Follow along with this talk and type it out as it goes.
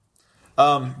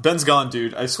Ben's gone,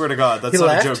 dude. I swear to God, that's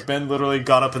not a joke. Ben literally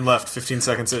got up and left 15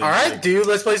 seconds in. All right, dude,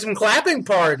 let's play some Clapping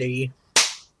Party.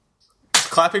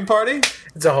 Clapping Party?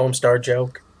 It's a Homestar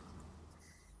joke.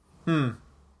 Hey,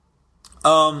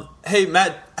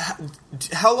 Matt,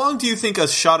 how long do you think a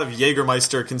shot of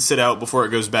Jägermeister can sit out before it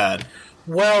goes bad?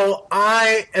 Well,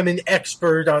 I am an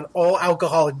expert on all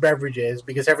alcoholic beverages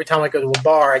because every time I go to a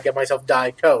bar, I get myself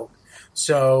Diet Coke.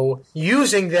 So,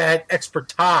 using that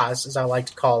expertise, as I like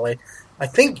to call it, I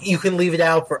think you can leave it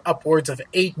out for upwards of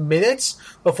 8 minutes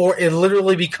before it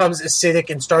literally becomes acidic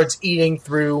and starts eating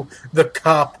through the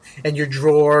cup and your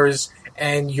drawers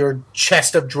and your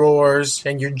chest of drawers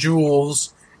and your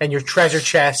jewels and your treasure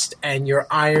chest and your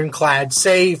ironclad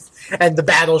safe and the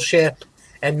battleship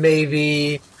and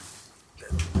maybe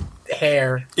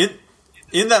hair.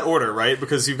 In that order, right?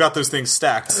 Because you've got those things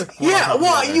stacked. Yeah,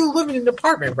 well, you live in an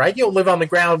apartment, right? You don't live on the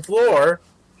ground floor.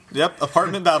 Yep,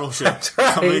 apartment battleship. That's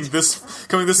right.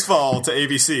 Coming this fall to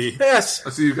ABC. Yes.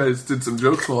 I see you guys did some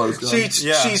jokes while I was gone.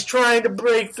 She's trying to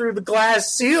break through the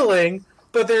glass ceiling,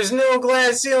 but there's no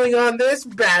glass ceiling on this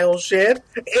battleship.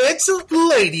 It's a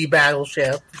lady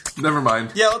battleship. Never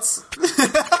mind. Yeah, let's...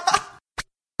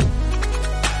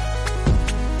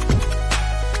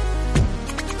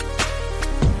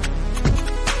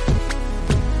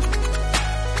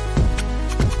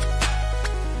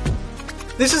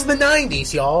 This is the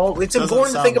 90s, y'all. It's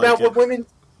important to think about what women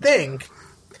think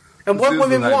and what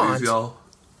women want. Y'all.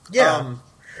 Yeah.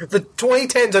 The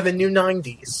 2010s are the new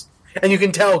 90s. And you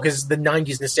can tell because the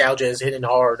 90s nostalgia is hitting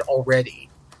hard already.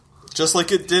 Just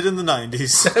like it did in the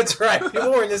 90s. That's right.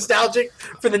 People were nostalgic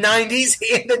for the 90s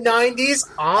in the 90s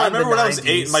I remember when I was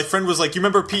 8, my friend was like, you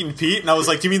remember Pete and Pete? And I was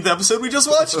like, do you mean the episode we just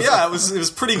watched? Yeah, it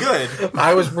was pretty good.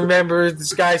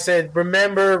 This guy said,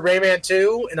 remember Rayman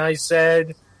 2? And I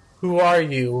said... Who are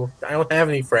you? I don't have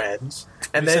any friends.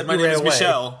 And then said, my name is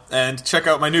Michelle, and check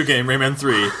out my new game, Rayman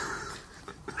 3.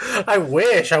 I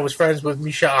wish I was friends with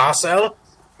Michelle also.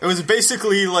 It was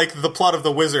basically like the plot of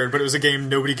The Wizard, but it was a game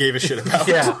nobody gave a shit about.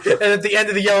 Yeah, and at the end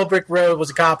of the Yellow Brick Road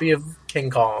was a copy of King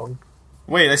Kong.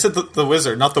 Wait, I said the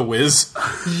Wizard, not the Wiz.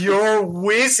 You're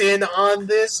whizzing on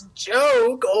this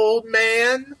joke, old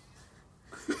man.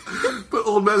 But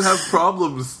old men have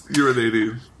problems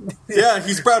urinating. Yeah,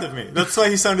 he's proud of me. That's why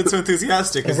he sounded so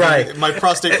enthusiastic. Right. My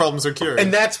prostate problems are cured.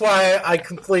 And that's why I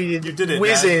completed You did it,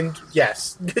 whizzing. Dad.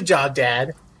 Yes. Good job,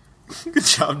 Dad. Good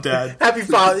job, Dad. Happy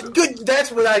Father. Good.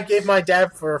 That's what I gave my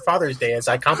dad for Father's Day as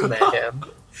I compliment him.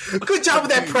 Good job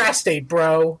with that prostate,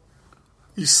 bro.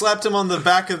 You slapped him on the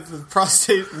back of the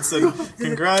prostate and said,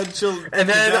 congratulations. And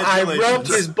then I rubbed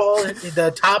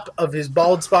the top of his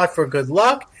bald spot for good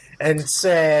luck and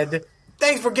said,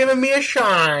 thanks for giving me a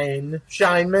shine,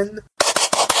 Shineman.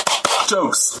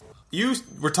 Jokes. You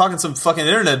were talking some fucking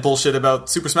internet bullshit about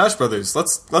Super Smash Brothers.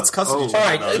 Let's cuss at each other. All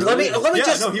right, let me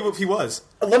just... no, he was.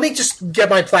 Let me just get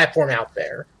my platform out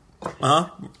there. Uh-huh.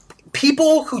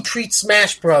 People who treat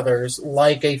Smash Brothers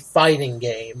like a fighting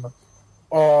game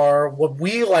are what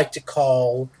we like to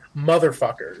call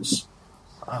motherfuckers.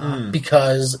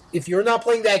 Because if you're not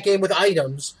playing that game with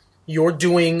items, you're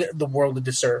doing the world a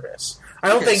disservice. I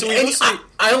don't think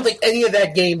any of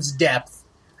that game's depth.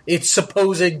 Its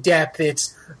supposed depth.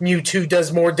 It's Mewtwo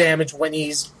does more damage when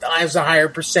has a higher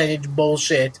percentage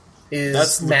bullshit.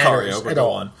 That's matters Lucario, but at go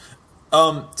all.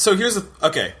 on. So here's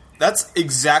okay. That's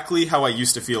exactly how I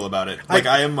used to feel about it. Like,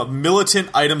 I am a militant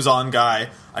items on guy.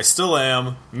 I still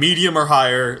am. Medium or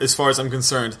higher, as far as I'm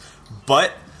concerned.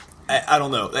 But, I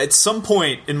don't know. At some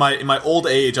point in my old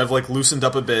age, I've, like, loosened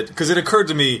up a bit. Because it occurred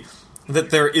to me that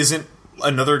there isn't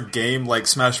another game like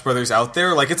Smash Brothers out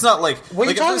there. Like, it's not like... What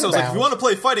are you talking at first I was about? like, if you want to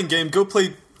play a fighting game, go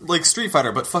play, like, Street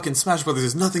Fighter. But fucking Smash Brothers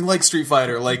is nothing like Street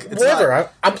Fighter. Like, it's Whatever.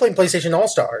 I'm playing PlayStation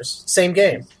All-Stars. Same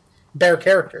game. Better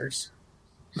characters.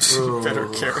 Better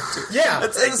character. Yeah.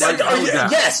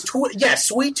 Yes,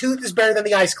 Sweet Tooth is better than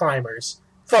the Ice Climbers.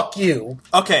 Fuck you.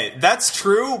 Okay, that's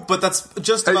true, but that's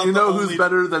just Hey, about you know the who's only...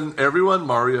 better than everyone?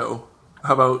 Mario.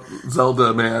 How about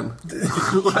Zelda Man?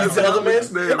 Zelda Man?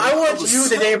 I want you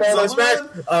to name all those Smash.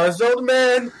 Zelda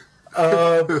Man,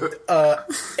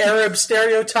 Arab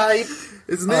stereotype.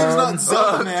 His name's not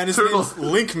Zelda Man, his name's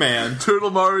Link Man.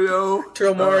 Turtle Mario.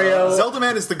 Zelda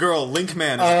Man is the girl, Link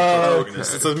Man is the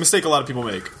protagonist. It's a mistake a lot of people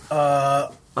make.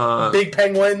 Big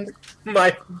Penguin,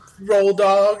 my roll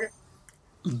dog.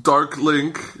 Dark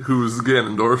Link, who's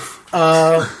Ganondorf.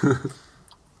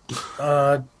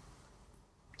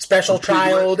 Special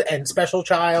Child and Special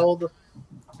Child.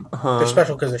 They're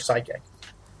special because they're psychic.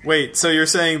 Wait, so you're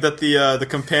saying that the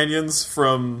companions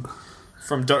from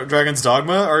Dragon's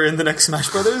Dogma are in the next Smash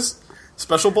Brothers?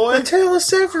 Special Boy? The tail is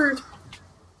severed.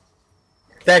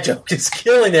 that joke is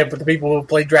killing it. But the people who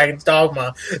play Dragon's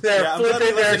Dogma, they're I'm glad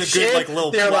they flipping their left in a shit. good like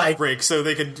little They're laugh like break so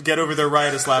they could get over their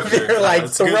riotous laughter. they're like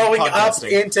It's good throwing up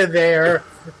podcasting. into their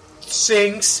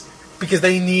sinks because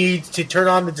they need to turn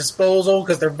on the disposal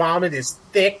because their vomit is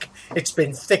thick. It's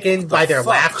been thickened by their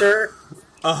laughter.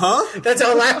 That's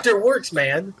how laughter works,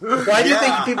 man. Why do you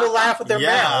think people laugh with their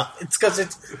mouth? It's because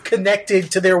it's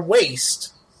connected to their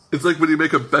waist. It's like when you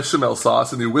make a bechamel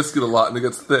sauce and you whisk it a lot and it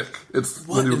gets thick. It's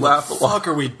when you laugh a lot. What the fuck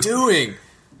are we doing?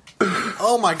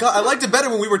 Oh my god, I liked it better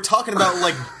when we were talking about,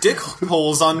 like, dick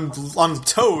holes on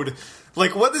Toad.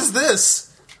 Like, what is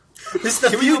this? This is the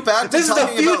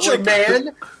future,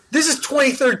 man. This is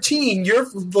 2013. You're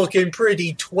looking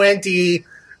pretty 20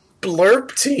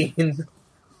 blurp teen.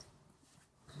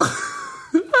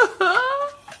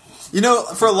 You know,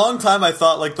 for a long time I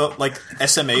thought like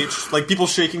SMH, like people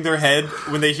shaking their head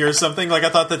when they hear something, like I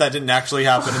thought that didn't actually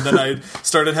happen, and then I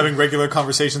started having regular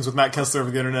conversations with Matt Kessler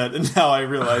over the internet, and now I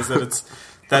realize that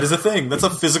that is a thing. That's a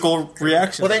physical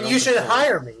reaction. Well, then you should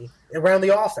hire me around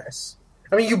the office.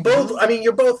 I mean, you're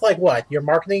both like what? You're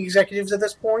marketing executives at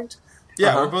this point.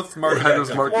 Yeah, we're both marketing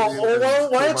executives. Well,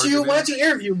 why don't you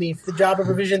interview me for the job of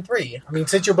Revision 3? I mean,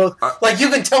 since you're both like, you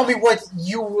can tell me what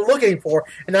you were looking for,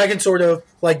 and I can sort of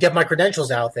like get my credentials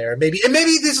out there. Maybe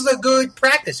this is a good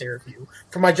practice interview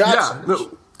for my job. Yeah,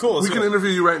 no, cool. We can interview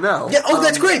you right now. Yeah. Oh,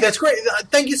 that's great. That's great.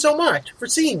 Thank you so much for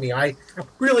seeing me. I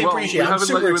really appreciate it. I'm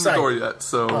super let you excited. in the door yet,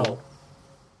 so.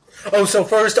 Oh, so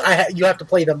first you have to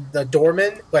play the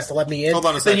doorman who has to let me in. Hold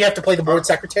on a second. Then you have to play the board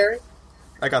secretary.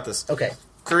 I got this. Okay.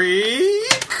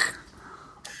 Creak.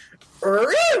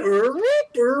 Who's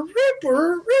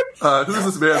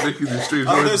this man making these strange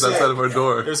noises outside of our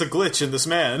door? There's a glitch in this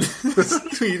man.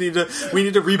 we need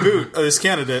to reboot this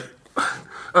candidate.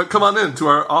 Come on in to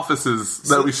our offices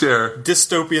that we share.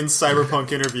 Dystopian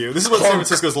cyberpunk interview. This is what San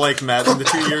Francisco's like, Matt. In the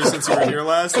 2 years since you were here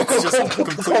last, it's just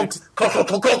complete.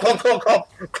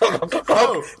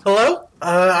 Hello?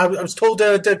 I was told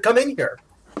to come in here.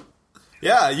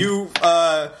 Yeah, you.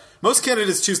 Most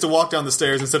candidates choose to walk down the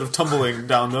stairs instead of tumbling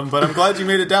down them, but I'm glad you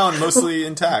made it down mostly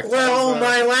intact. Well,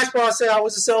 my last boss said I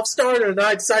was a self-starter, and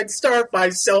I decided to start by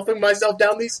selfing myself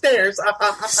down these stairs.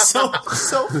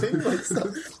 Selfing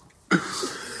myself.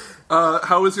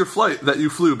 How was your flight that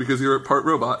you flew because you're part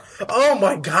robot? Oh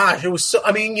my gosh, it was so...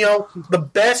 I mean, the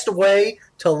best way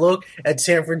to look at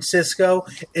San Francisco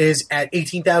is at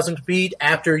 18,000 feet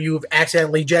after you've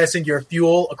accidentally jettisoned your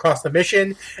fuel across the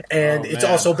mission, and it's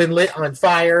also been lit on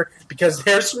fire because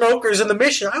there's smokers in the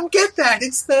mission. I don't get that.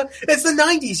 It's the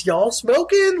 90s, y'all.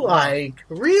 Smoking? Like,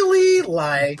 really?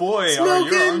 Like, boy,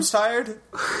 smoking? Are your arms tired?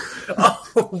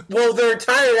 Oh, well, they're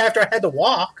tired after I had to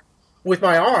walk with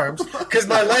my arms, because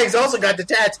my legs also got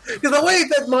detached. Because the way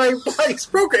that my body's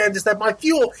programmed is that my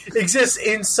fuel exists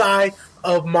inside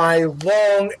of my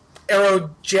long,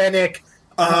 aerogenic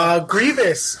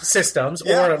Grievous systems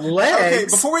or legs. Okay,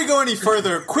 before we go any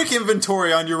further, quick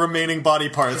inventory on your remaining body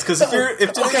parts, because if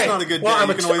today's not a good day,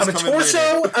 you can always come in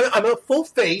later. I'm a full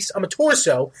face. I'm a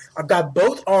torso. I've got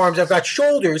both arms. I've got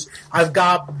shoulders. I've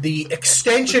got the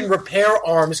extension repair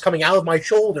arms coming out of my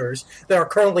shoulders that are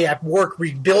currently at work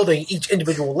rebuilding each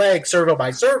individual leg, servo by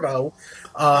servo.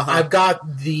 I've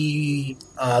got the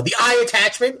eye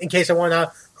attachment in case I want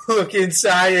to look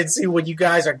inside and see what you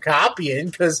guys are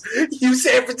copying, because you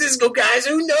San Francisco guys,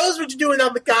 who knows what you're doing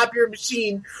on the copier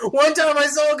machine. One time I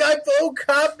saw a guy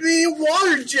photocopy a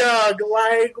water jug.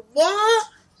 Like, what?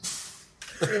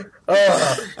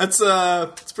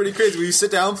 That's pretty crazy. Will you sit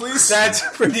down, please? That's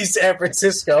pretty San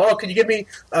Francisco. Oh, could you give me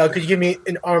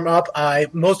an arm up?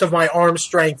 Most of my arm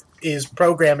strength is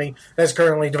programming that's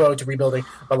currently devoted to rebuilding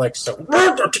my legs. So, can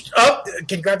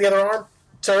you grab the other arm?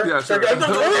 Sir? Yeah, sure.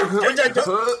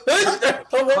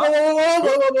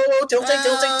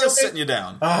 Tilting. Sitting you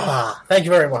down. Thank you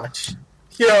very much.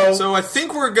 So I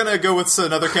think we're gonna go with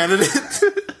another candidate.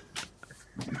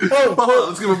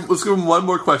 Let's give him one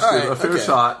more question. Right, a fair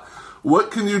shot.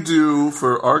 What can you do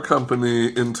for our company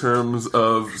in terms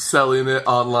of selling it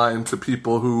online to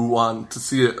people who want to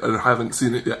see it and haven't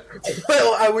seen it yet?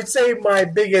 Well, I would say my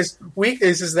biggest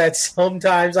weakness is that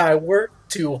sometimes I work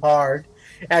too hard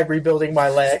at rebuilding my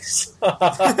legs. Yeah,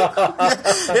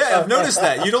 I've noticed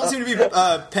that. You don't seem to be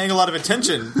paying a lot of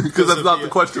attention. Because that's not the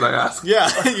question I asked.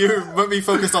 Yeah, you're be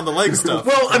focused on the leg stuff.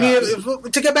 Well, I mean,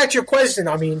 to get back to your question,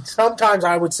 I mean, sometimes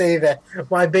I would say that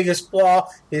my biggest flaw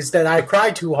is that I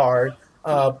cry too hard.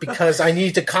 Because I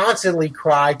need to constantly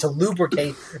cry to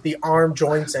lubricate the arm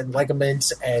joints and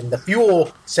ligaments and the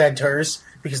fuel centers,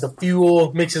 because the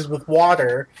fuel mixes with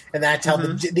water, and that's how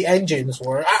the engines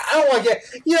work. I don't want to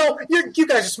get... you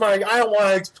guys are smart. I don't want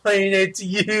to explain it to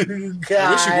you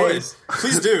guys. I wish you would.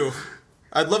 Please do.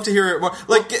 I'd love to hear it more.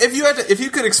 Like, if you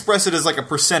could express it as like a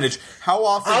percentage, how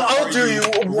often I'll are do you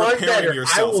one repairing better.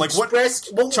 yourself? Like,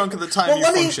 what chunk of the time are you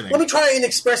functioning? Let me try and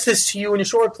express this to you in a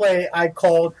short play I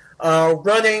called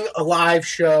running a live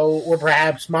show, or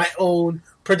perhaps my own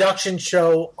production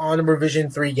show on Revision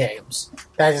 3 games.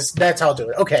 That's how I'll do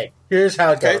it. Okay, here's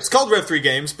how it goes. Okay, it's called Rev 3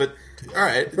 Games, but all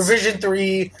right. Revision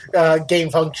 3 game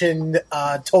function,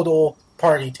 total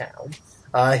party town.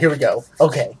 Here we go.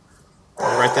 Okay.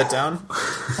 I'll write that down.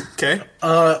 Okay.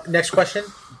 Next question.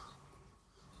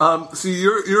 See,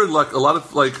 you're in luck. A lot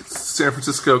of like San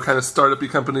Francisco kind of startup-y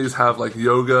companies have like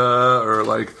yoga or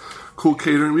like cool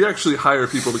catering. We actually hire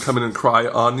people to come in and cry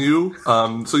on you,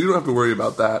 so you don't have to worry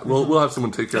about that. We'll have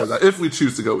someone take care of that if we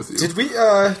choose to go with you.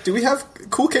 Do we have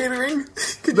cool catering?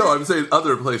 No, I'm saying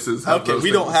other places have those we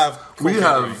things. don't have cool we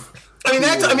catering. have.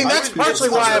 That's partially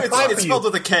why I applied for It's you. spelled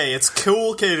with a K. It's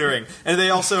cool catering, and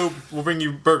they also will bring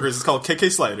you burgers. It's called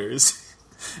KK Sliders.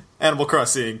 Animal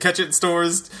Crossing. Catch it in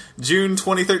stores June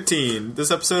 2013.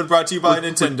 This episode brought to you by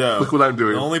Nintendo. Look what I'm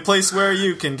doing. The only place where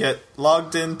you can get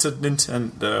logged into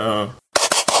Nintendo.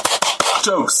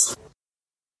 Jokes.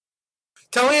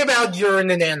 Tell me about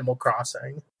urine in Animal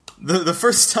Crossing. The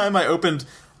first time I opened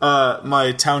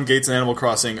my town gates in Animal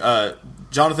Crossing,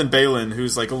 Jonathan Balin,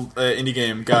 who's like an indie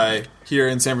game guy here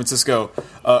in San Francisco,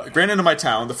 ran into my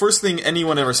town. The first thing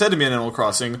anyone ever said to me in Animal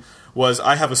Crossing was,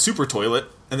 I have a super toilet,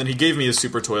 and then he gave me a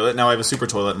super toilet. Now I have a super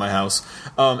toilet in my house.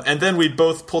 And then we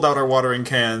both pulled out our watering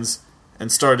cans and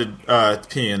started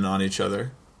peeing on each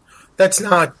other. That's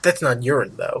not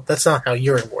urine, though. That's not how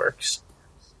urine works.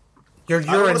 Your I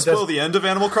don't urine want to spoil the end of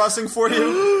Animal Crossing for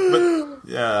you, but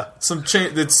yeah,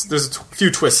 there's a few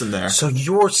twists in there. So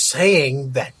you're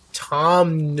saying that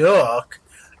Tom Nook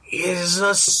is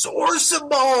a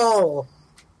sorcerer?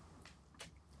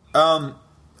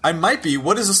 I might be.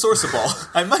 What is a sorcerer?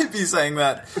 I might be saying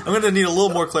that. I'm going to need a little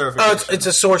more clarification. It's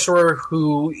a sorcerer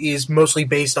who is mostly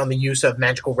based on the use of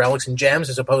magical relics and gems,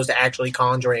 as opposed to actually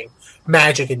conjuring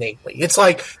magic innately. It's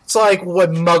like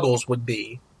what Muggles would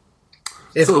be.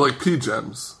 So like pea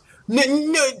gems. No,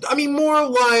 I mean more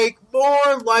like. Do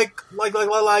you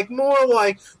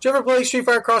ever play Street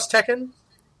Fighter Cross Tekken?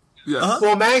 Yeah. Uh-huh.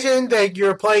 Well, imagine that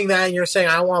you're playing that and you're saying,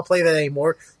 I don't want to play that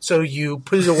anymore. So you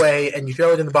put it away and you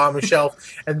throw it in the bottom of the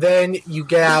shelf, and then you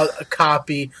get out a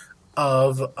copy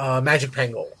of Magic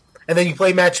Penguin. And then you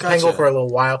play Magic Penguin for a little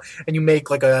while, and you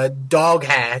make like a dog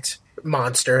hat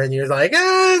monster, and you're like,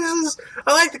 I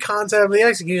like the concept, but the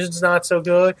execution's not so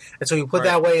good. And so you put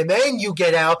that away, and then you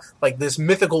get out like this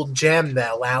mythical gem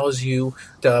that allows you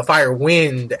to fire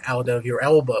wind out of your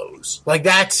elbows. Like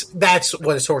that's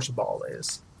what a sorcerer ball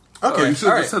is. Okay, you should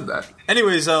have just said that.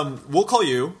 Anyways, we'll call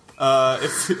you.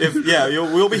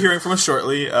 We'll be hearing from us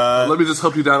shortly. Let me just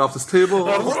help you down off this table.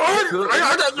 Oh no,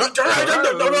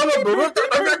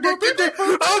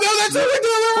 that's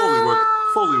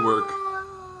Foley work.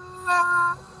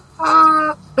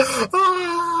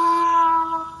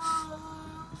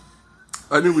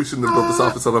 I knew we shouldn't have built this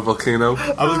office on a volcano.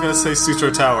 I was going to say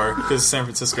Sutro Tower because San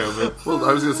Francisco, but Well,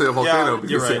 I was going to say a volcano because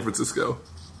you're right. San Francisco.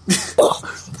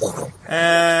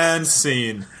 And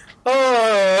scene.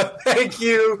 Oh, thank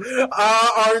you.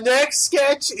 Our next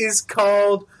sketch is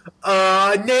called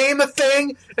Name a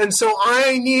Thing, and so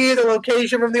I need a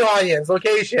location from the audience.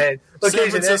 Location.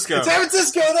 San Francisco. San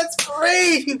Francisco, that's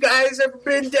great. You guys ever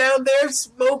been down there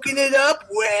smoking it up?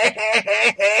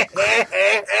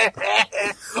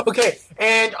 Okay,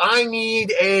 and I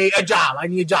need a job.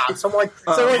 Someone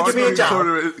give me a job.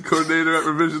 Coordinator at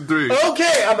Revision 3.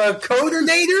 Okay, I'm a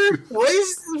coordinator? What?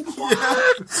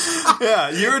 Yeah,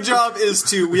 your job is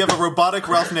we have a robotic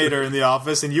Ralph Nader in the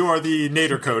office, and you are the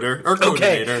Nader coder, or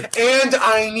coordinator. Okay, and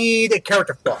I need a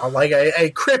character flaw, like a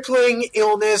crippling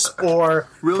illness or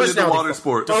Really into personality water flaw.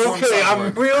 sport. Okay,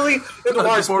 I'm really into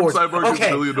water sports.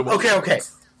 Okay.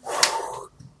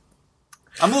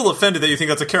 I'm a little offended that you think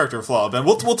that's a character flaw, Ben.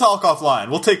 We'll talk offline.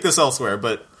 We'll take this elsewhere,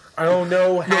 but I don't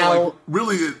know how. No,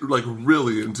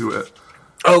 really into it.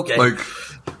 Okay.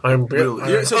 I'm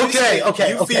really. So okay.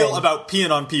 You feel about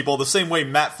peeing on people the same way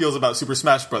Matt feels about Super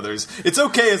Smash Brothers. It's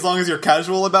okay as long as you're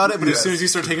casual about it, but as soon as you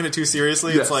start taking it too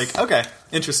seriously, it's like, okay,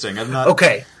 interesting. I'm not.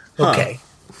 Okay.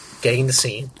 Getting the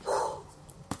scene.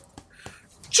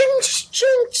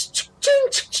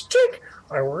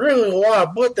 I really want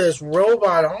to put this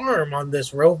robot arm on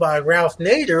this robot Ralph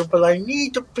Nader, but I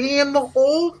need to pee in the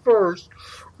hole first.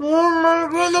 What am I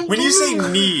gonna do? When you say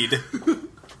need,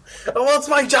 Well, it's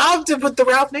my job to put the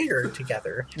Ralph Nader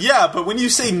together. Yeah, but when you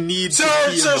say need to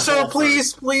be in the So ball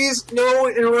please, no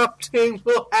interrupting.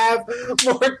 We'll have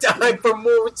more time for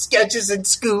more sketches and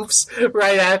scoofs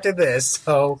right after this.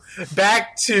 So,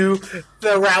 back to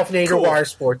the Ralph Nader Water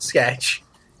Sports sketch.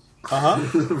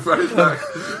 Right back.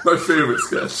 My favorite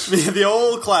sketch. The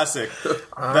old classic.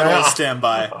 That old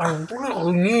standby. I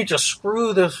really need to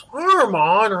screw this arm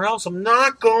on, or else I'm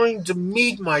not going to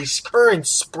meet my current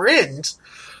sprint.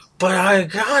 But I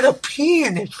gotta pee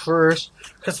in it first,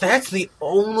 because that's the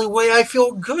only way I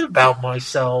feel good about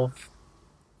myself.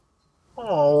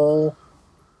 Oh.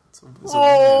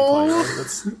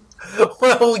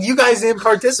 Well, you guys didn't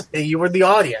participate. You were the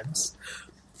audience.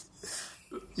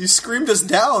 You screamed us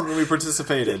down when we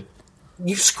participated.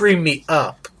 You screamed me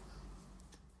up.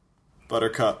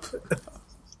 Buttercup.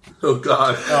 Oh,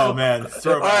 God. Oh, man.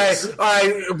 Throwbacks. All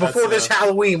right. Before this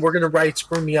Halloween, we're going to write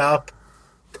Screw Me Up,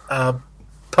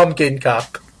 Pumpkin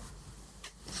Cup.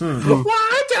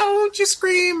 Why don't you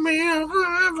scream me up?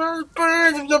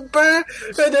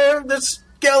 The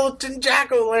skeleton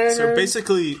jack-o'-lantern. So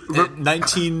basically,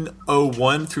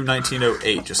 1901 through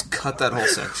 1908, just cut that whole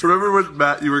section. Remember when,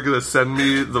 Matt, you were going to send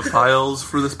me the files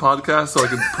for this podcast so I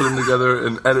could put them together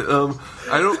and edit them?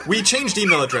 We changed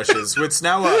email addresses. It's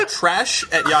now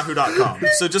trash@yahoo.com.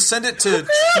 So just send it to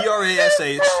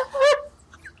TRASH.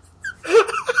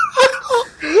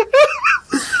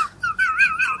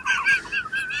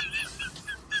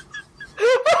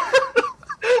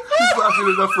 He's laughing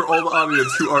enough for all the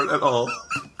audience who aren't at all.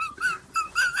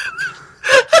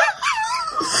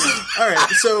 Alright,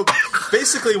 so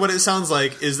basically what it sounds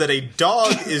like is that a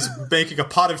dog is making a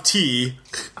pot of tea,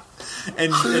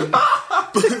 and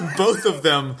both of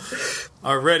them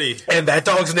are ready. And that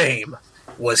dog's name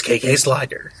was KK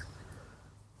Slider.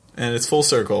 And it's full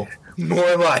circle.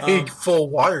 More like full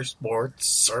water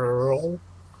sports, Earl.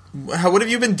 What have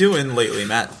you been doing lately,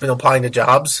 Matt? Been applying to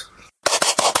jobs.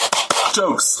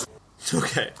 Jokes.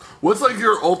 Okay. What's like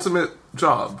your ultimate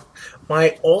job?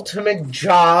 My ultimate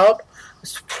job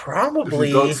is probably...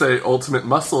 If you don't say ultimate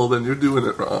muscle, then you're doing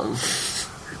it wrong.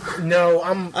 No,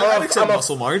 I'm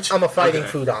Muscle March. I'm a fighting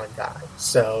food on guy,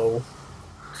 so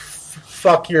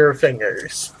fuck your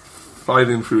fingers.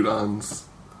 Fighting food-ons.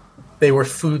 They were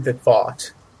food that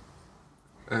fought.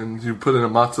 And you put in a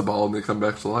matzo ball and they come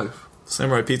back to life.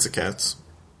 Samurai Pizza Cats.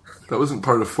 That wasn't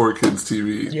part of 4Kids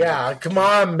TV. Yeah, come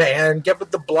on, man, get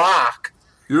with the block.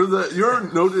 You're a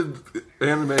noted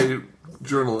anime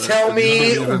journalist. Tell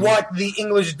me what the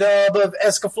English dub of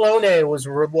Escaflowne was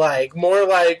like. More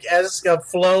like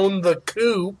Escaflowne the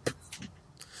Coop.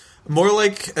 More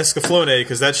like Escaflowne,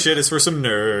 because that shit is for some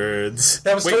nerds.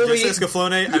 That was totally... just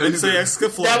Escaflowne? I didn't say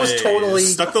Escaflowne. That was totally...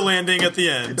 Stuck the landing at the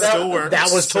end. Still works. That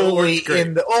was totally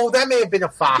in the... Oh, that may have been a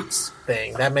Fox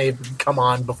thing. That may have come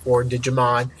on before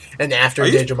Digimon and after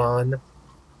Digimon.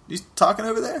 You talking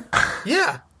over there?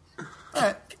 Yeah. All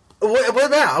right. What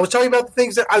about? I was talking about the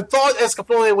things that I thought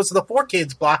Escaflowne was the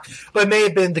 4Kids block, but it may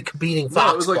have been the competing Fox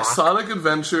block. It was like block. Sonic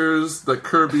Adventures, the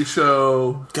Kirby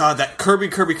show. God, that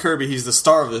Kirby. He's the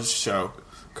star of this show.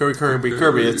 Kirby.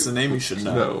 It's the name you should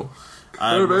know. No.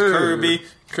 I'm Kirby.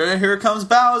 Here comes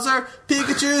Bowser.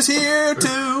 Pikachu's here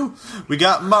too. We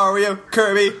got Mario,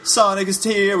 Kirby, Sonic is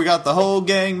here. We got the whole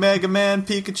gang. Mega Man,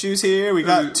 Pikachu's here. We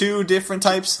got two different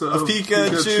types of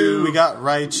Pikachu. We got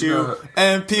Raichu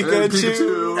and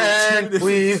Pikachu. And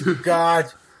we've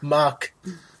got Muk.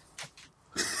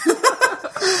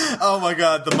 Oh my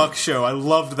god, the Muk Show. I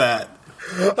loved that.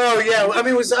 Oh yeah, I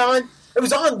mean it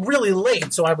was on really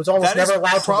late, so I was almost never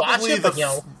allowed to watch it. But,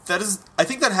 I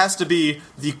think that has to be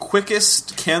the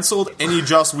quickest canceled any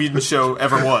Joss Whedon show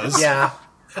ever was. Yeah,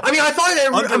 I mean, I thought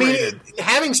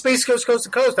having Space Coast Coast to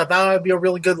Coast, I thought it would be a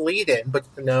really good lead-in, but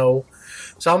no.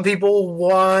 Some people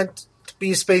want to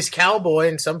be a space cowboy,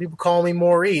 and some people call me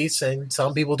Maurice, and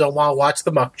some people don't want to watch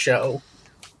the Muk Show.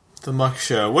 The Muk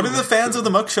Show. What do the fans of the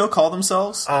Muk Show call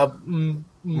themselves?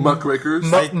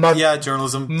 Muckrakers? Yeah,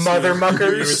 journalism. Mother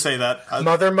Muckers. You would say that.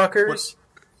 Mother Muckers.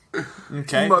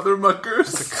 Okay. Mother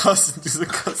Muckers. It's a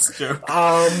cuss joke.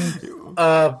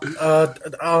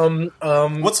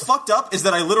 What's fucked up is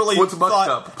that I literally What's thought...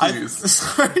 up, please?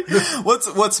 Sorry.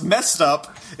 What's messed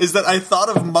up is that I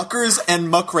thought of muckers and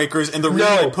muckrakers, and the reason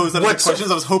I posed that as a question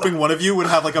is I was hoping one of you would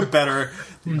have like a better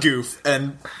goof,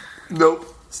 and... Nope.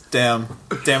 Damn,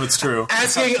 it's true.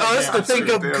 Asking us to think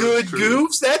of good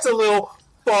goofs? That's a little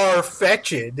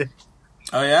far-fetched.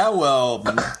 Oh yeah? Well,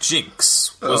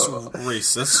 Jinx was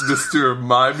racist. Mr.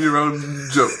 Mind Your Own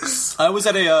Jokes. I was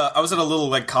at a little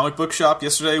like comic book shop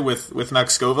yesterday with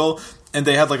Max Scoville, and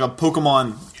they had like a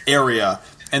Pokemon area,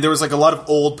 and there was like a lot of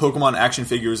old Pokemon action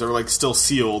figures that were like still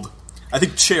sealed. I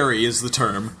think cherry is the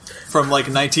term, from like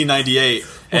 1998.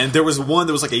 And there was one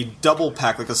that was like a double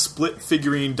pack, like a split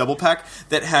figurine double pack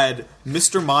that had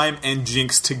Mr. Mime and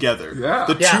Jinx together. Yeah.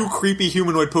 The two creepy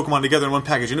humanoid Pokemon together in one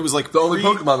package. And it was like The only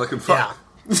Pokemon that can fuck.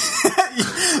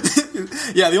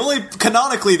 Yeah,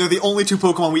 canonically, they're the only two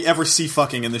Pokemon we ever see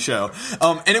fucking in the show.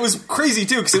 And it was crazy,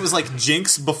 too, because it was like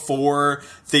Jinx before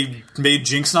they made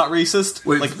Jinx not racist.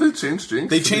 Wait, like, did they change Jinx?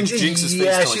 They changed Jinx's face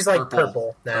to like she's like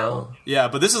purple now. Yeah,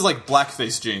 but this is like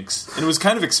blackface Jinx. And it was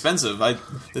kind of expensive. I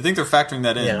think they're factoring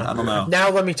that in. Yeah. I don't know.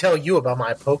 Now let me tell you about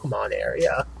my Pokemon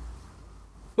area.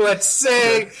 Let's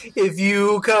say if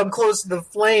you come close to the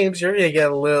flames, you're going to get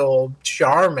a little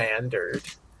Charmandered.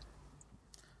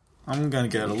 I'm gonna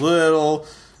get a little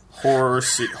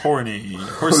horsey, clamster.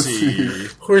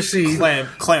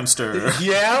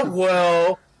 Yeah,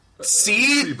 well,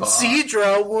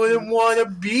 Seadra wouldn't want a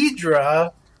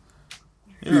Beedra.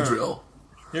 Beedrill.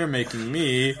 You're making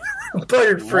me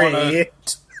Butterfree.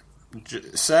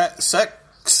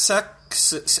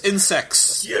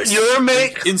 Insects. You're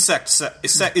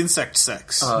Insect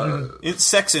sex.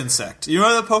 Insect. You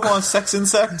know the Pokemon sex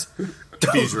insect?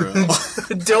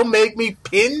 Beedrill. Don't make me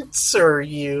pincer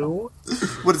you.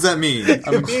 What does that mean?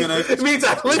 It means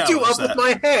I lift you up with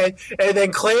my head and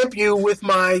then clamp you with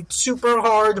my super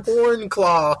hard horn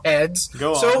claw heads.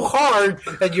 So hard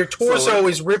that your torso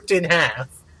is ripped in half.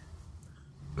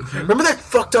 Remember that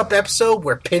fucked up episode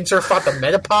where Pinsir fought the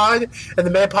Metapod and the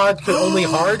Metapod could only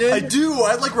harden? I do.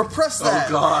 I'd like repress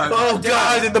that. Oh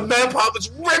god! And the Metapod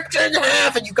was ripped in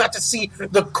half, and you got to see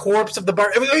the corpse of the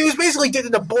butter. I mean, he was basically did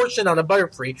an abortion on a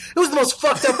Butterfree. It was the most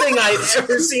fucked up thing I had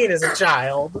ever seen as a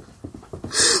child.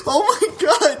 Oh my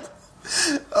god!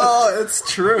 Oh,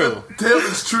 it's true. Damn,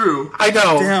 it's true. I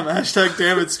know. Damn, hashtag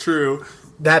damn, it's true.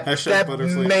 That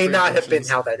may not have been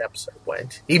how that episode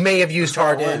went. He may have used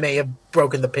Harden and may have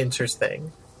broken the Pinsir's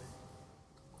thing.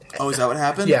 Oh, is that what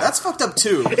happened? Yeah. That's fucked up,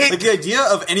 too. Like, the idea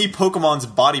of any Pokemon's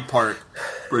body part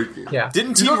breaking. Yeah.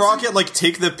 Didn't Team Rocket, like,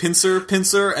 take the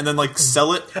Pinsir and then, like,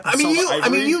 sell it?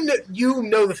 You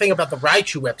know the thing about the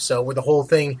Raichu episode, where the whole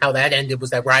thing, how that ended, was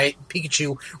that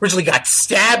Pikachu originally got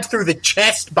stabbed through the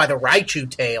chest by the Raichu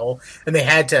tail, and they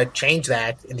had to change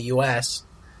that in the U.S.,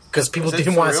 because people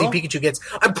didn't want to see Pikachu gets...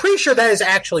 I'm pretty sure that is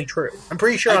actually true. I'm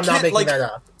pretty sure I'm not making that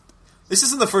up. This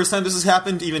isn't the first time this has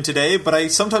happened, even today, but I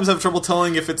sometimes have trouble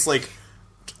telling if it's, like,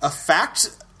 a fact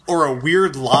or a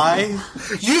weird lie.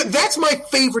 That's my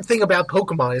favorite thing about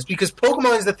Pokemon, is because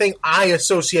Pokemon is the thing I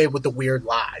associate with the weird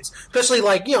lies. Especially,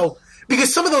 like,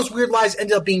 because some of those weird lies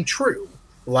ended up being true.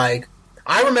 Like,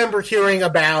 I remember hearing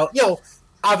about,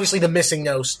 obviously the missing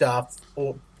nose stuff.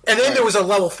 And then there was a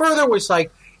level further where it's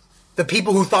like, the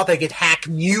people who thought they could hack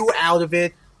Mew out of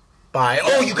it by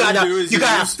you got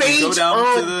feint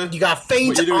on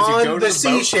the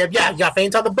sea ship. Yeah, you got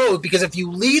feint on the boat, because if you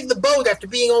leave the boat after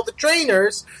beating all the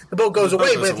trainers, the boat goes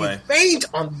away. But if you feint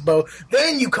on the boat,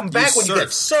 then you come back when you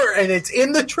get Sir, and it's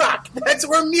in the truck. That's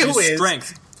where Mew is.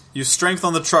 Use strength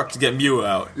on the truck to get Mew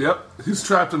out. Yep, he's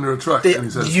trapped under a truck, and he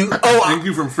says, "Thank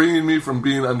you for freeing me from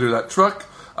being under that truck.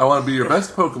 I want to be your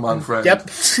best Pokemon friend." Yep.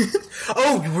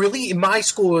 Oh, really? In my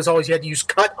school, it was always you had to use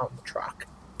cut on the truck,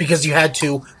 because you had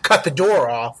to cut the door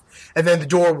off, and then the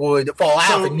door would fall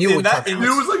out, and Mew would come out.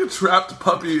 Mew was like a trapped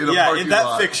puppy in a parking lot. Yeah, in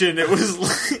that fiction, it was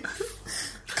like...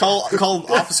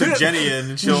 Call Officer Jenny in,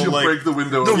 and she'll break the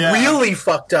window. The really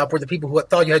fucked up were the people who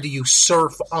thought you had to use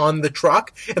surf on the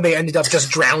truck, and they ended up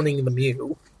just drowning in the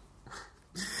Mew.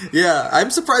 Yeah, I'm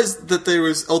surprised that there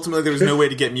was no way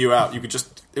to get Mew out. You could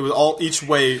just... It was each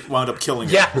way wound up killing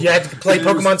it. Yeah, you had to play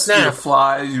Pokemon Snap. You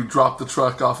fly, you drop the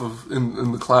truck off of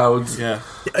in the clouds. Yeah.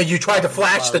 You tried to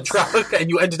flash the truck, and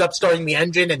you ended up starting the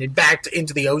engine, and it backed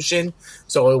into the ocean.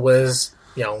 So it was,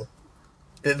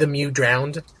 the Mew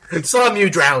drowned. Saw Mew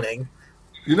drowning.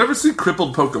 You never see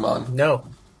crippled Pokemon. No.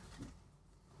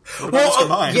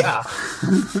 Yeah.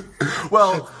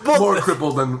 Well, more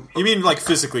crippled than... You mean, like,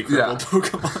 physically crippled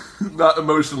Pokemon? Not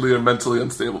emotionally and mentally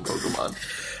unstable Pokemon.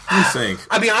 You think?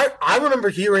 I mean, I remember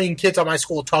hearing kids on my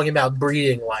school talking about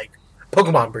breeding, like,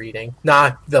 Pokemon breeding.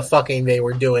 Not the fucking they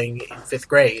were doing in 5th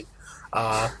grade.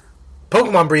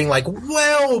 Pokemon breeding, like,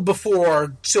 well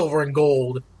before Silver and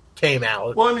Gold came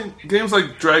out. Well, I mean, games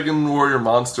like Dragon Warrior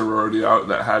Monster were already out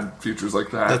that had features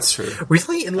like that. That's true.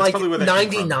 Really? In, like,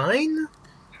 99?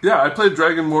 Yeah, I played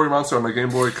Dragon Warrior Monster on my Game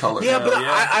Boy Color. Yeah, but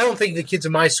I don't think the kids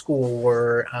in my school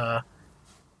were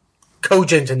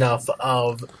cogent enough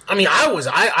of... I mean, I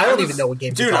don't even know what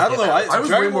games Dude, I don't know. I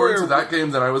was way more into that game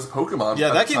than I was Pokemon.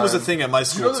 Yeah, that game was a thing at my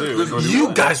school, too.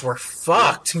 You guys were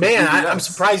fucked. Man, I'm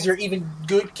surprised you're even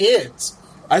good kids.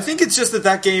 I think it's just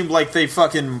that game, like, they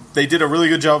did a really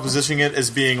good job positioning it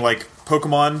as being, like,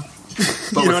 Pokemon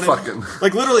But You know with what I mean? fucking.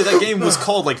 Like, literally, that game was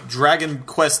called, like, Dragon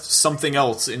Quest something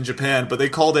else in Japan, but they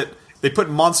called it... They put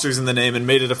monsters in the name and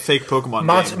made it a fake Pokemon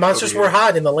game. Monsters were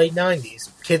hot in the late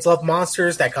 90s. Kids love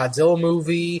monsters, that Godzilla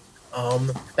movie,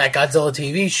 that Godzilla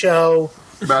TV show.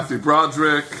 Matthew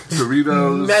Broderick,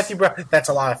 Doritos. That's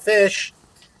a lot of fish.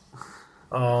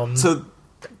 So,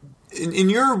 in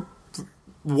your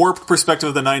warped perspective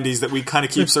of the 90s that we kind of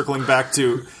keep circling back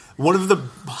to, one of the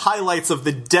highlights of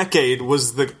the decade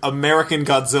was the American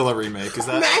Godzilla remake. Is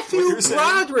that Matthew what you're saying?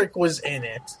 Broderick was in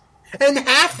it. And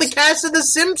half the cast of The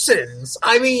Simpsons.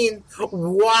 I mean,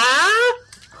 what?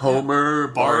 Homer,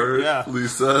 Bart, yeah.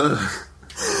 Lisa.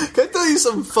 Can I tell you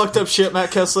some fucked up shit,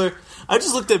 Matt Kessler? I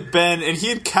just looked at Ben, and he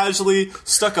had casually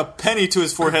stuck a penny to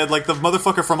his forehead like the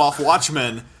motherfucker from Off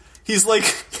Watchmen. He's like...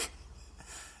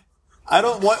 I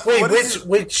don't... Wait, what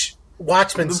which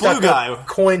Watchman the stuck blue guy. a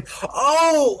coin?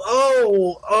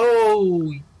 Oh,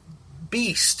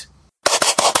 Beast.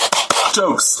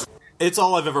 Jokes. It's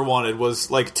all I've ever wanted was,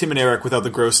 like, Tim and Eric without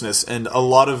the grossness, and a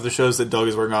lot of the shows that Doug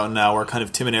is working on now are kind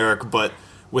of Tim and Eric, but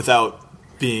without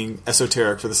being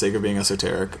esoteric for the sake of being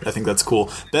esoteric. I think that's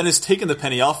cool. Ben has taken the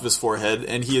penny off of his forehead,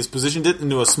 and he has positioned it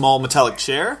into a small metallic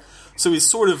chair, so he's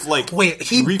sort of, like... Wait,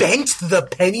 he bent the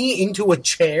penny into a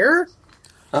chair?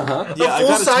 Uh-huh. Yeah, I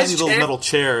got a tiny chair? little metal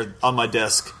chair on my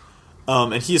desk,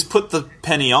 and he has put the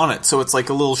penny on it, so it's like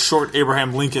a little short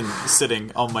Abraham Lincoln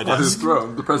sitting on my On his desk.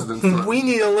 throne, the president's throne. We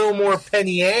need a little more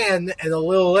Penny Ann and a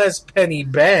little less Penny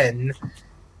Ben.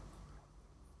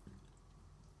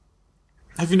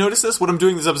 Have you noticed this? What I'm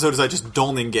doing this episode is I just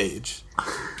don't engage.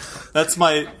 That's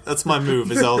my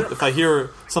move. Is if I hear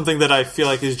something that I feel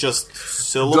like is just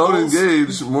syllables. Don't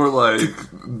engage, more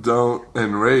like don't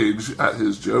enrage at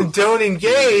his joke. Don't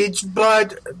engage,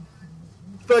 but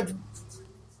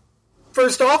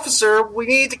first officer, we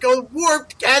need to go warp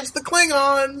to catch the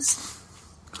Klingons.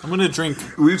 I'm gonna drink.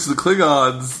 Reach the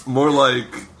Klingons, more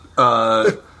like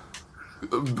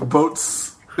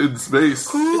boats in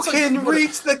space. Who can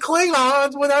reach the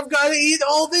Klingons when I've got to eat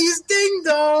all these ding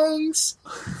dongs?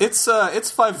 It's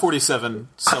 5:47.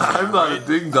 I'm not a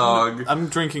ding dong. I'm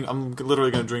drinking. I'm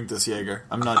literally gonna drink this Jaeger.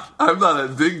 I'm not. I'm not a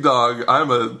ding dong. I'm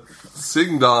a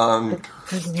sing dong.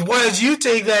 Why don't you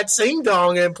take that sing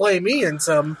dong and play me in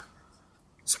some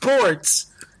sports?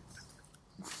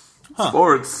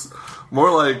 Sports,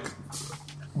 more like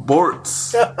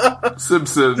Borts.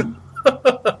 Simpson.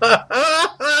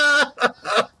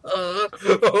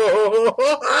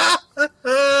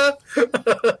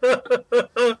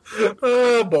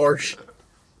 Borscht.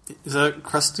 Is that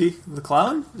Krusty the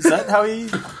Clown? Is that how he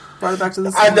brought it back to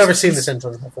this? I've never seen The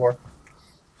Simpsons before.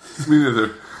 Me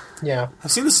neither. Yeah,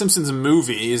 I've seen the Simpsons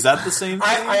movie. Is that the same thing?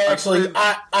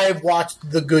 I watched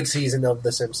the good season of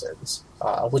The Simpsons,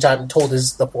 which I'm told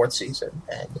is the 4th season.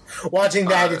 And watching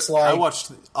that, it's like I watched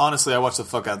the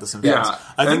fuck out of the Simpsons. Yeah,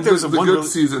 I think and there's the one good really,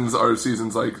 seasons are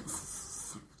seasons like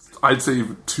I'd say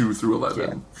 2 through 11.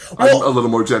 Yeah. I'm Well- a little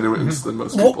more genuine than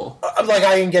most people. like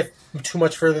I didn't get too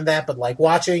much further than that, but like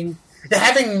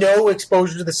having no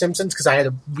exposure to The Simpsons because I had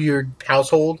a weird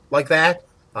household like that.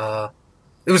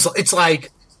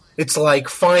 It's like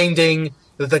finding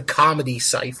the comedy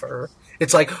cipher.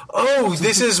 It's like, oh,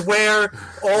 this is where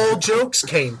all jokes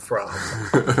came from.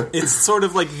 it's sort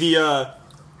of like the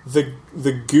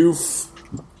goof.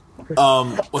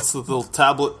 What's the little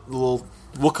tablet?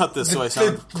 We'll cut this so I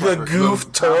sound the clever.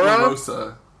 goof Torah.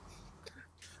 Rosa.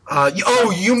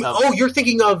 You're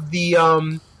thinking of the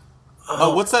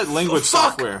what's that language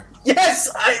fuck. software? Yes,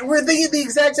 we're thinking the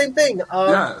exact same thing.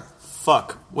 Yeah.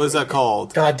 Fuck. What is that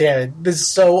called? God damn it! This is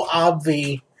so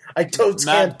obvious. I don't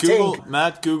can't think.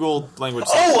 Matt Googled language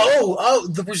software. Oh!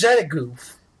 The Rosetta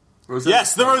Goof. Rosetta.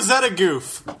 Yes, the Rosetta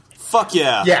Goof. Fuck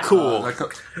yeah. Yeah. Cool.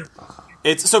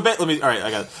 It's so all right,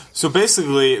 I got it. So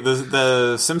basically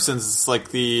the Simpsons is like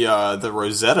the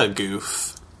Rosetta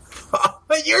Goof.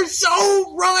 But you're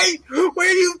so right! Where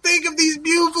do you think of these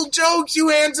beautiful jokes, you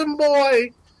handsome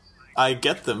boy? I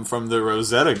get them from the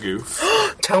Rosetta Goof.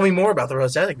 Tell me more about the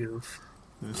Rosetta Goof.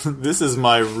 This is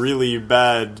my really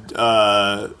bad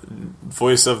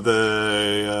voice of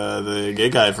the gay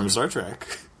guy from Star Trek.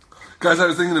 Guys, I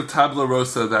was thinking of Tabula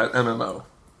Rosa, that MMO.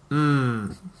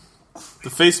 The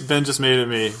face Ben just made at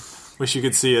me. Wish you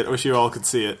could see it. Wish you all could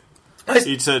see it.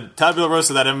 He said Tabula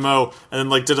Rosa, that MMO, and then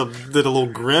like did a little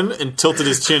grin and tilted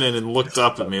his chin in and looked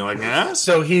up at me like, eh?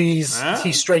 So he's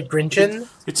straight Grinchin?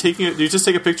 You're taking it. Did you just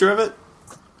take a picture of it?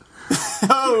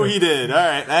 Oh, he did. All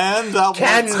right, and I'll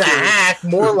Can the act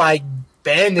more like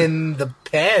Ben in the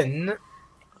pen?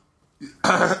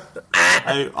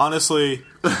 I honestly,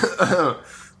 the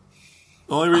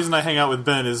only reason I hang out with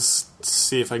Ben is to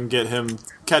see if I can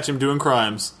catch him doing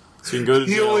crimes. So you can go to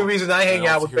The jail, only reason I hang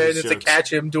out with Ben is to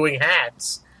catch him doing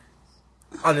hats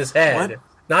on his head. What?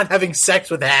 Not having sex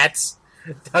with hats.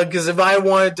 Because if I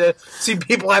wanted to see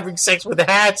people having sex with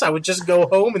hats, I would just go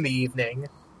home in the evening.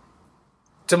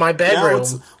 To my bedroom.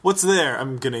 Yeah, what's there?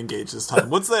 I'm going to engage this time.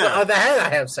 What's there? The hat I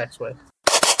have sex with.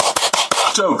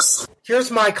 Jokes.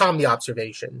 Here's my comedy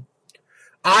observation.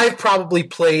 I've probably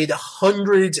played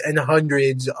hundreds and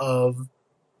hundreds of,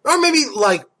 or maybe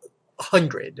like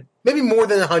 100, maybe more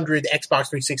than 100 Xbox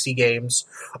 360 games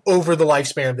over the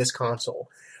lifespan of this console.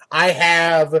 I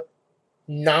have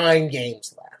 9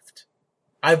 games left.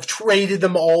 I've traded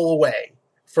them all away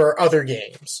for other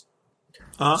games.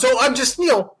 Uh-huh. So I'm just,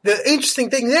 the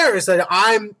interesting thing there is that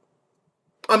I'm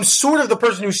sort of the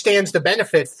person who stands to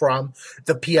benefit from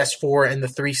the PS4 and the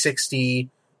 360,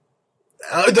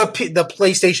 the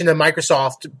PlayStation and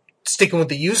Microsoft sticking with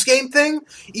the used game thing,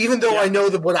 even though I know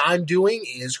that what I'm doing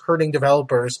is hurting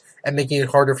developers and making it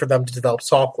harder for them to develop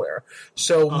software.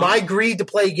 So my greed to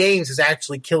play games is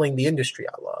actually killing the industry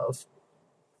I love.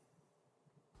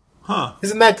 Huh.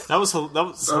 Isn't that was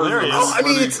hilarious. I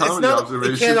mean, it's not.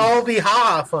 It can't all be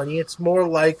funny. It's more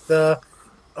like the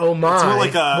oh my, it's more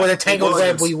like what a tangled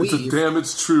web we weave. It's a damn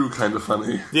it's true kind of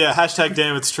funny. Yeah, hashtag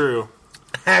damn it's true.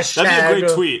 Hashtag, that'd be a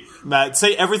great tweet, Matt.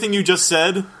 Say everything you just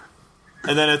said,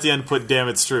 and then at the end put damn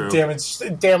it's true. Damn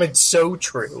it's so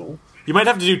true. You might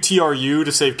have to do TRU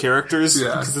to save characters,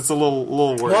 because it's a little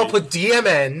wordy. Well, I'll put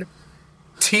DMN,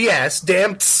 TS,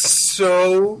 damn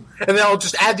so, and then I'll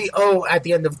just add the O at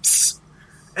the end of tss,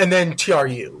 and then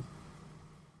TRU.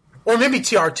 Or maybe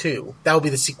TR2. That would be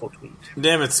the sequel tweet.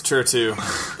 Damn, it's true, too.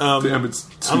 Damn, it's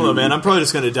too. I don't know, man. I'm probably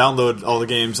just going to download all the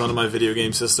games onto my video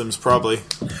game systems, probably.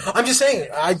 I'm just saying,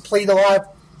 I played a lot of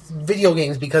video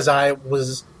games because I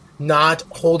was not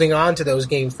holding on to those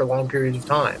games for long periods of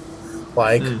time.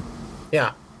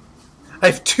 Yeah. I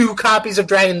have 2 copies of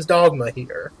Dragon's Dogma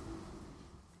here.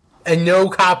 And no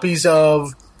copies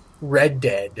of Red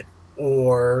Dead,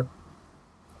 or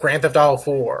Grand Theft Auto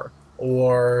 4,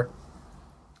 or,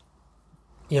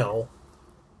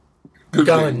 Good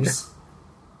Gun. Games.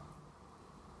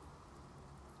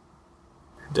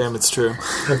 Damn, it's true.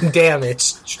 Damn,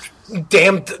 it's true.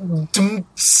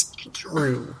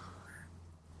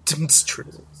 It's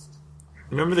true.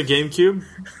 Remember the GameCube?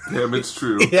 Damn, it's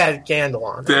true. It had a candle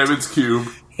on it. Damn, it's Cube.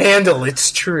 Handle,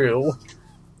 it's true.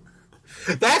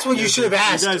 That's what you should have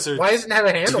asked. Why doesn't it have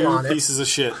a handle on it? 2 pieces of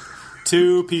shit.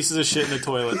 2 pieces of shit in the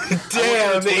toilet.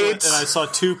 Damn, and I saw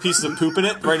 2 pieces of poop in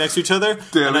it right next to each other.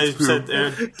 Damn, and I it's poop. said,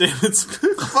 damn, it's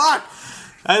poop. Fuck!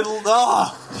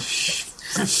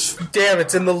 Damn,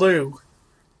 it's in the loo.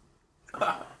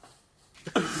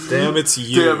 Damn, it's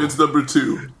you. Damn, it's number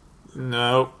 2.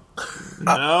 Nope.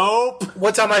 Nope.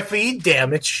 What's on my feed?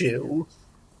 Damn, it's shoe.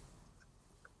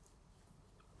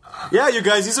 Yeah, you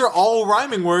guys, these are all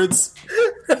rhyming words.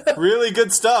 Really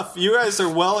good stuff. You guys are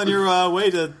well on your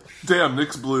way to... Damn,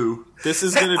 Nick's blue. This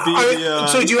is going to be the...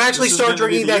 so did you actually start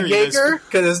drinking that Jaeger?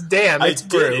 Because, damn, it's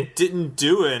brew. It didn't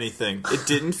do anything. It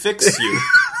didn't fix you.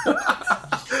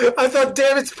 I thought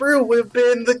Damn It's Brew would have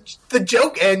been the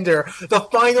joke ender. The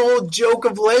final joke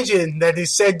of legend that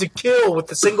is said to kill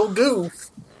with a single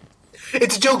goof.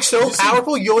 It's a joke so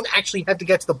powerful you don't actually have to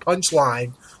get to the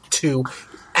punchline to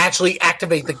actually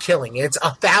activate the killing. It's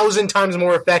 1,000 times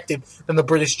more effective than the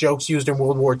British jokes used in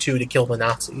World War II to kill the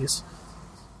Nazis.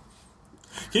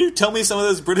 Can you tell me some of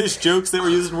those British jokes that were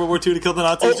used in World War II to kill the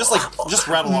Nazis? Just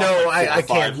rattle off. No, I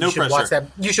can't. No pressure.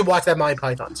 You should watch that Monty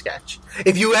Python sketch.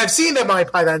 If you have seen that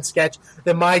Monty Python sketch,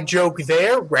 then my joke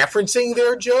there, referencing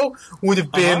their joke, would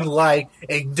have been like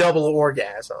a double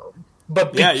orgasm.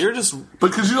 But you're just...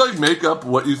 But could you, make up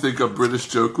what you think a British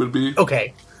joke would be?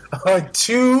 Okay.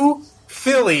 2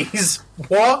 fillies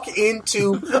walk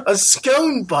into a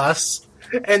scone bus,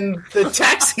 and the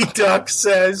taxi duck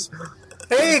says,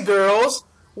 "Hey, girls,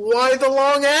 why the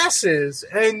long asses?"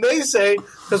 And they say,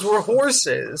 "Because we're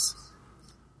horses."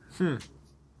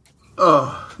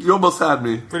 Oh, you almost had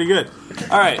me. Pretty good.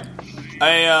 All right.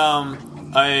 A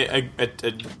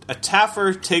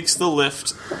taffer takes the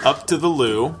lift up to the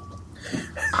loo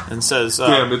and says,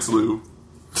 Damn, it's Lou.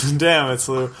 Damn, it's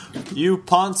Lou. You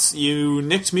ponce, you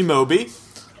nicked me Moby.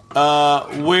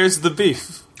 Where's the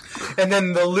beef? And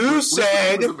then the Lou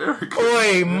said,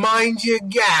 "Oi, mind your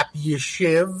gap, you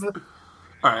shiv."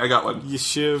 Alright, I got one. You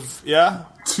shiv, yeah?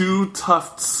 2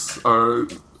 tufts are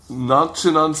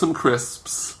notching on some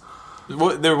crisps.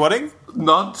 What, they're whatting?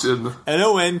 Notchin.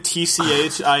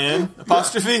 Nontchin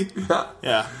apostrophe?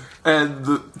 Yeah. And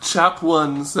the chap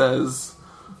 1 says,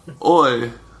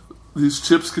 "Oi, these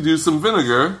chips could use some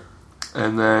vinegar."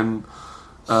 And then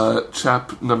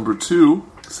chap number 2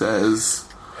 says,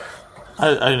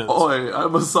 I know. Oi,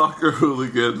 I'm a soccer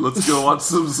hooligan. Let's go watch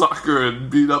some soccer and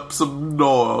beat up some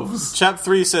Norvs. Chap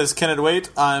 3 says, "Can it wait?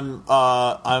 I'm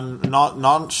not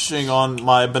notching on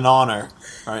my banana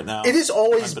right now." It has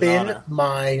always been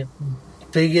my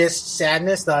biggest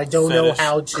sadness that I don't know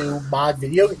how to mod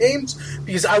video games,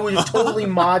 because I would have totally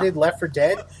modded Left 4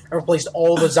 Dead and replaced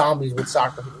all the zombies with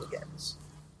soccer hooligans.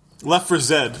 Left 4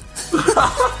 Zed.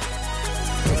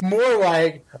 More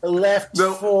like Left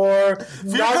 4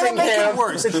 You're gonna make it Nottingham.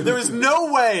 worse. There is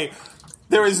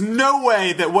no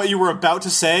way that what you were about to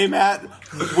say, Matt,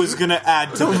 was gonna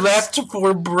add to this. Left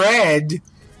 4 bread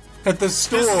at the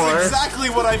store. This is exactly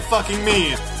what I fucking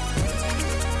mean.